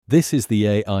This is the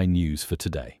AI news for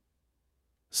today,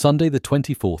 Sunday the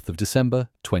 24th of December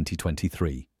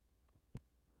 2023.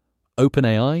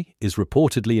 OpenAI is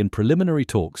reportedly in preliminary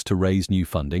talks to raise new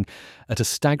funding at a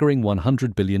staggering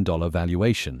 $100 billion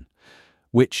valuation,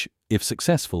 which, if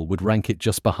successful, would rank it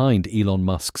just behind Elon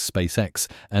Musk's SpaceX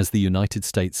as the United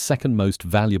States' second most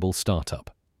valuable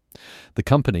startup. The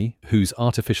company, whose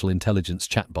artificial intelligence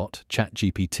chatbot,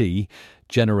 ChatGPT,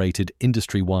 generated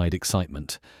industry-wide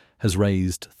excitement, has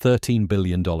raised $13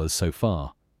 billion so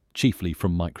far, chiefly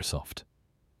from Microsoft.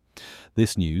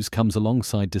 This news comes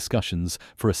alongside discussions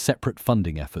for a separate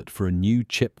funding effort for a new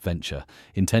chip venture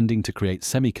intending to create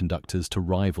semiconductors to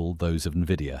rival those of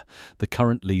NVIDIA, the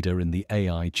current leader in the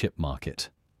AI chip market.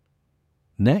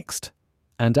 Next,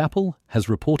 and Apple has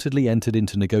reportedly entered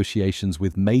into negotiations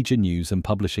with major news and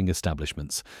publishing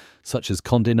establishments, such as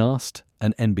Condé Nast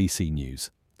and NBC News,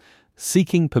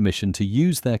 seeking permission to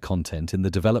use their content in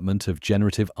the development of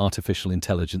generative artificial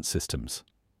intelligence systems.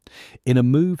 In a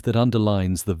move that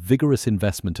underlines the vigorous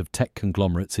investment of tech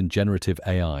conglomerates in generative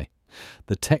AI,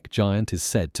 the tech giant is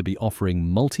said to be offering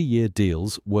multi-year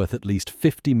deals worth at least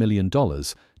 $50 million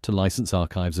to license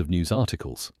archives of news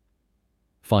articles.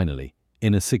 Finally,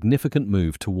 in a significant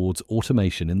move towards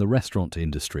automation in the restaurant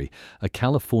industry, a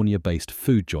California-based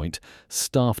food joint,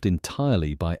 staffed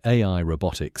entirely by AI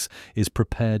robotics, is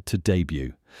prepared to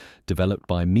debut. Developed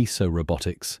by Miso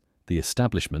Robotics, the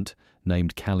establishment,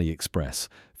 named CaliExpress,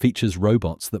 features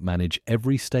robots that manage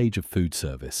every stage of food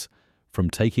service,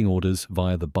 from taking orders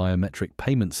via the biometric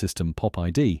payment system Pop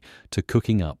ID to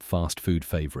cooking up fast food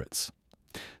favorites.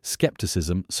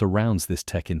 Skepticism surrounds this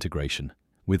tech integration,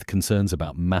 with concerns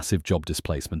about massive job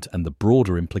displacement and the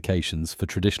broader implications for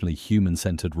traditionally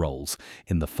human-centered roles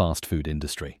in the fast food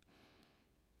industry.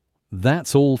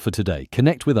 That's all for today.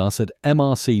 Connect with us at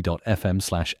mrc.fm/AI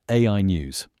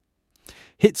news.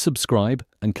 Hit subscribe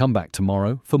and come back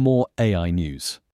tomorrow for more AI news.